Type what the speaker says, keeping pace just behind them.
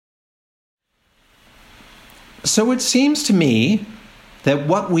So it seems to me that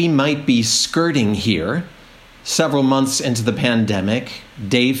what we might be skirting here, several months into the pandemic,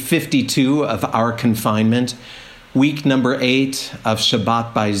 day 52 of our confinement, week number 8 of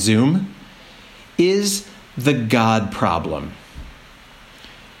Shabbat by Zoom, is the God problem.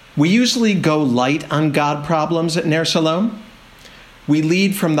 We usually go light on God problems at Ner Shalom. We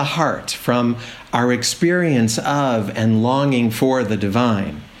lead from the heart, from our experience of and longing for the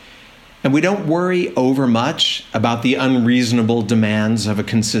divine. And we don't worry overmuch about the unreasonable demands of a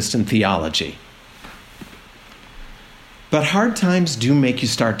consistent theology. But hard times do make you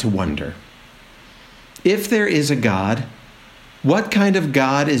start to wonder. If there is a God, what kind of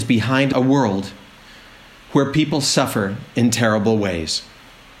God is behind a world where people suffer in terrible ways?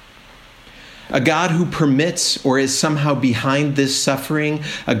 A God who permits or is somehow behind this suffering,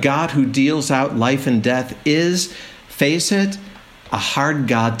 a God who deals out life and death is, face it, a hard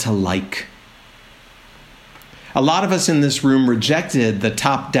God to like. A lot of us in this room rejected the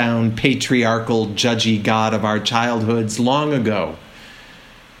top-down, patriarchal, judgy God of our childhoods long ago.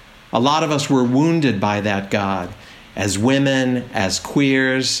 A lot of us were wounded by that God as women, as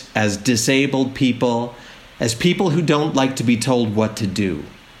queers, as disabled people, as people who don't like to be told what to do.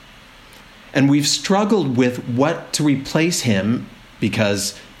 And we've struggled with what to replace him,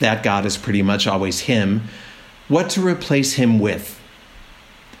 because that God is pretty much always him, what to replace him with.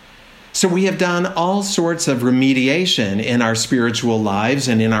 So we have done all sorts of remediation in our spiritual lives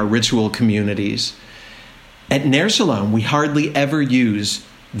and in our ritual communities. At Ner Shalom, we hardly ever use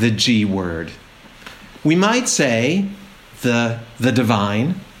the G word. We might say the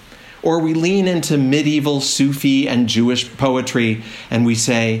divine, or we lean into medieval Sufi and Jewish poetry and we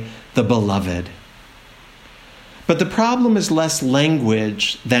say the beloved. But the problem is less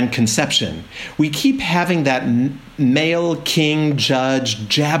language than conception. We keep having that male king judge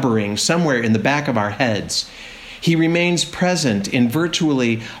jabbering somewhere in the back of our heads. He remains present in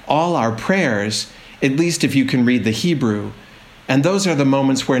virtually all our prayers, at least if you can read the Hebrew. And those are the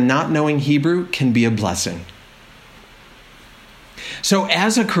moments where not knowing Hebrew can be a blessing. So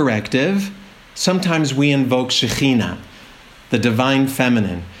as a corrective, sometimes we invoke Shekhinah, the divine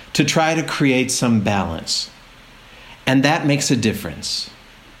feminine, to try to create some balance. And that makes a difference.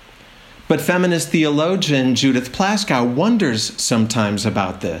 But feminist theologian Judith Plaskow wonders sometimes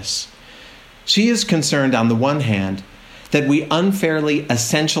about this. She is concerned, on the one hand, that we unfairly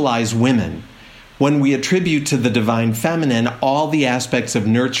essentialize women when we attribute to the divine feminine all the aspects of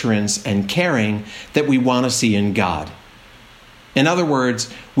nurturance and caring that we want to see in God. In other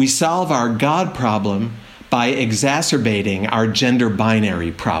words, we solve our God problem by exacerbating our gender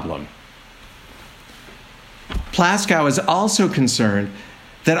binary problem. Plaskow is also concerned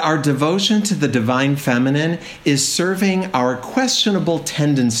that our devotion to the divine feminine is serving our questionable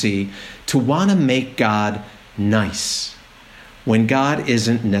tendency to want to make God nice, when God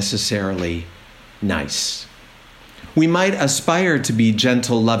isn't necessarily nice. We might aspire to be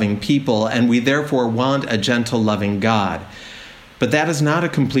gentle, loving people, and we therefore want a gentle, loving God. But that is not a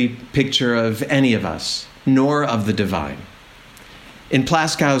complete picture of any of us, nor of the divine. In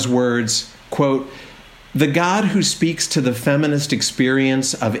Plaskow's words, quote, "The God who speaks to the feminist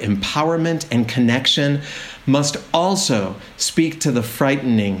experience of empowerment and connection must also speak to the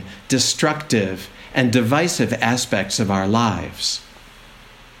frightening, destructive, and divisive aspects of our lives."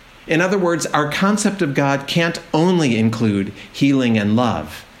 In other words, our concept of God can't only include healing and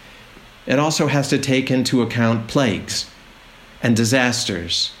love. It also has to take into account plagues and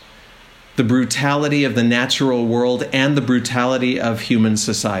disasters, the brutality of the natural world and the brutality of human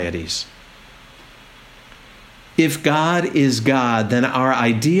societies. If God is God, then our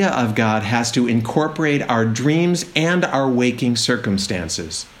idea of God has to incorporate our dreams and our waking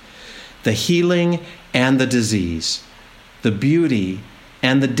circumstances, the healing and the disease, the beauty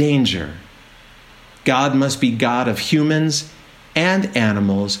and the danger. God must be God of humans and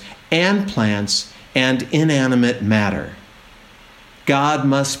animals and plants and inanimate matter. God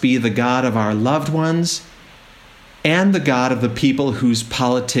must be the God of our loved ones and the God of the people whose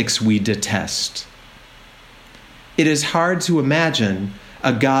politics we detest. It is hard to imagine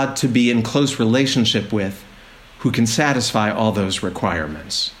a God to be in close relationship with who can satisfy all those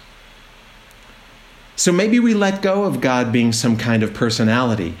requirements. So maybe we let go of God being some kind of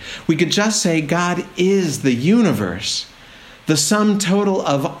personality. We could just say God is the universe, the sum total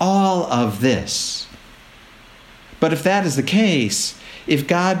of all of this. But if that is the case, if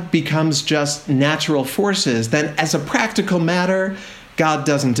God becomes just natural forces, then as a practical matter, God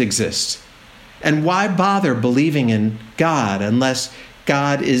doesn't exist. And why bother believing in God unless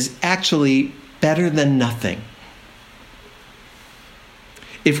God is actually better than nothing?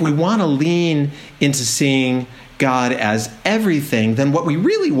 If we want to lean into seeing God as everything, then what we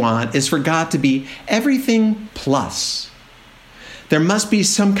really want is for God to be everything plus. There must be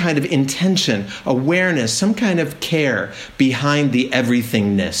some kind of intention, awareness, some kind of care behind the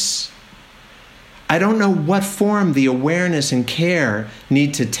everythingness. I don't know what form the awareness and care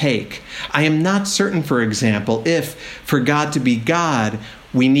need to take. I am not certain, for example, if for God to be God,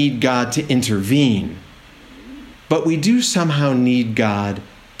 we need God to intervene. But we do somehow need God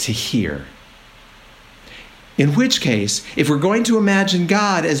to hear. In which case, if we're going to imagine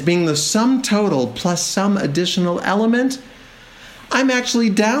God as being the sum total plus some additional element, I'm actually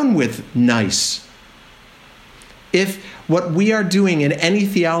down with nice. If what we are doing in any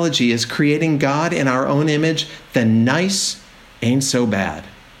theology is creating God in our own image, then nice ain't so bad.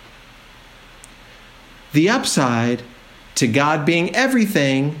 The upside to God being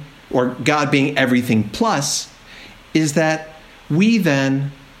everything, or God being everything plus, is that we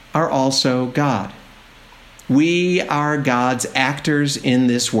then are also God. We are God's actors in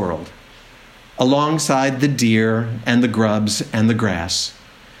this world, alongside the deer and the grubs and the grass,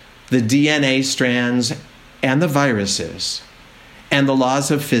 the DNA strands and the viruses, and the laws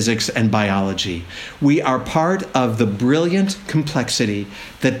of physics and biology. We are part of the brilliant complexity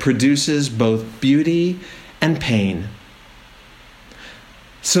that produces both beauty and pain.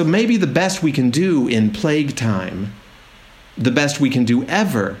 So maybe the best we can do in plague time, the best we can do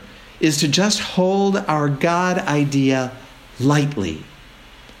ever, is to just hold our God idea lightly.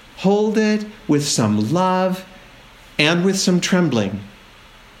 Hold it with some love and with some trembling.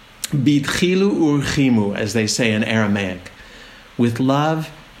 Bitchilu urchimu, as they say in Aramaic, with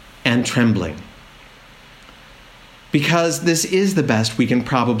love and trembling. Because this is the best we can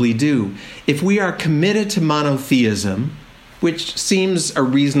probably do. If we are committed to monotheism, which seems a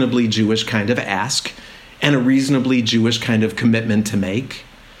reasonably Jewish kind of ask, and a reasonably Jewish kind of commitment to make,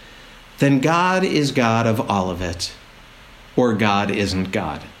 then God is God of all of it, or God isn't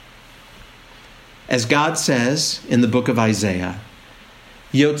God. As God says in the book of Isaiah,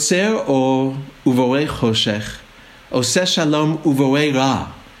 Yotzer or uvorei choshech, oseh shalom uvorei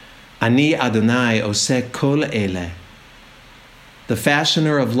ra, ani Adonai oseh kol ele. The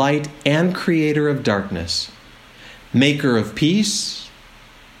fashioner of light and creator of darkness, maker of peace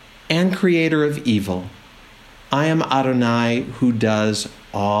and creator of evil. I am Adonai who does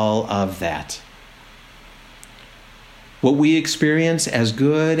all of that. What we experience as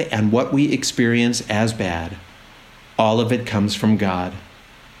good and what we experience as bad, all of it comes from God.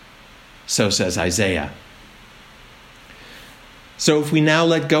 So says Isaiah. So if we now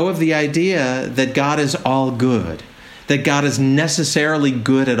let go of the idea that God is all good, that God is necessarily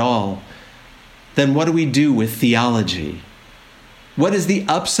good at all, then what do we do with theology? What is the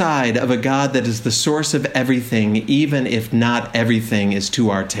upside of a God that is the source of everything, even if not everything is to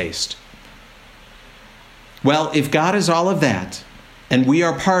our taste? Well, if God is all of that, and we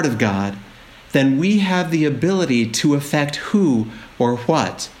are part of God, then we have the ability to affect who or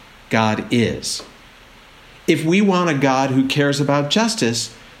what God is. If we want a God who cares about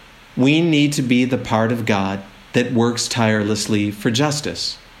justice, we need to be the part of God that works tirelessly for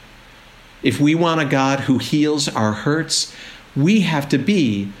justice. If we want a God who heals our hurts, we have to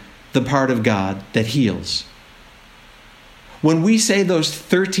be the part of God that heals. When we say those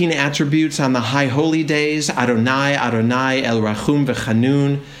 13 attributes on the high holy days, Adonai, Adonai, El Rachum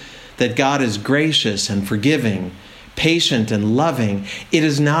v'Chanun, that God is gracious and forgiving, patient and loving, it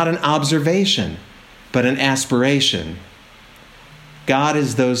is not an observation, but an aspiration. God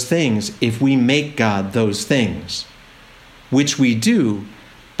is those things if we make God those things, which we do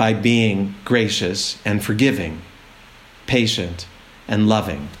by being gracious and forgiving, patient and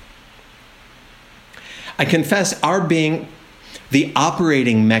loving. I confess our being the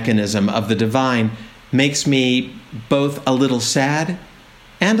operating mechanism of the divine makes me both a little sad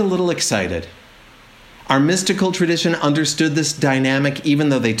and a little excited. Our mystical tradition understood this dynamic even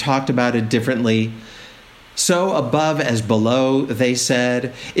though they talked about it differently. So above as below, they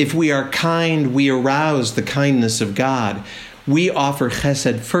said, if we are kind, we arouse the kindness of God. We offer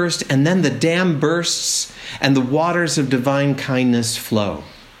chesed first, and then the dam bursts and the waters of divine kindness flow.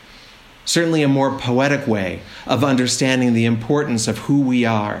 Certainly a more poetic way of understanding the importance of who we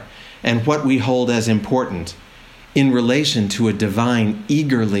are and what we hold as important in relation to a divine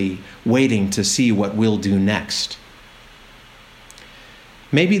eagerly waiting to see what we'll do next.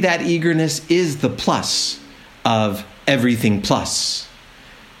 Maybe that eagerness is the plus of everything plus.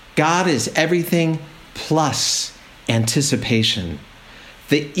 God is everything plus anticipation,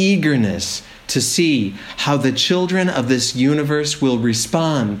 the eagerness to see how the children of this universe will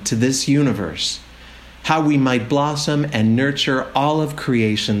respond to this universe, how we might blossom and nurture all of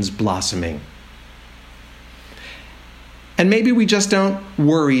creation's blossoming. And maybe we just don't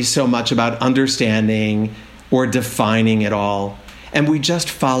worry so much about understanding or defining it all, and we just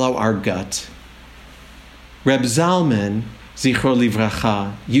follow our gut. Reb Zalman, Zichro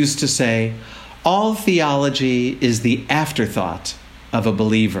Livracha, used to say, all theology is the afterthought of a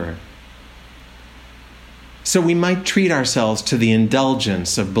believer. So we might treat ourselves to the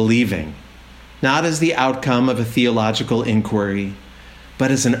indulgence of believing, not as the outcome of a theological inquiry,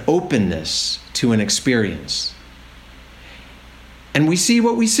 but as an openness to an experience. And we see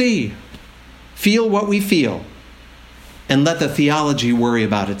what we see, feel what we feel, and let the theology worry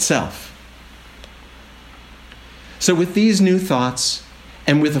about itself. So with these new thoughts,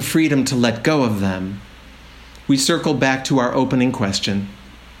 and with a freedom to let go of them, we circle back to our opening question: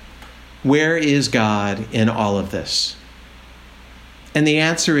 where is God in all of this? And the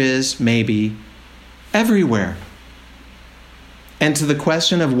answer is, maybe, everywhere. And to the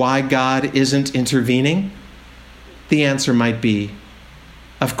question of why God isn't intervening, the answer might be,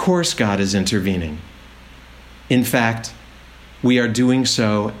 of course God is intervening. In fact, we are doing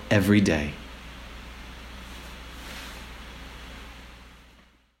so every day.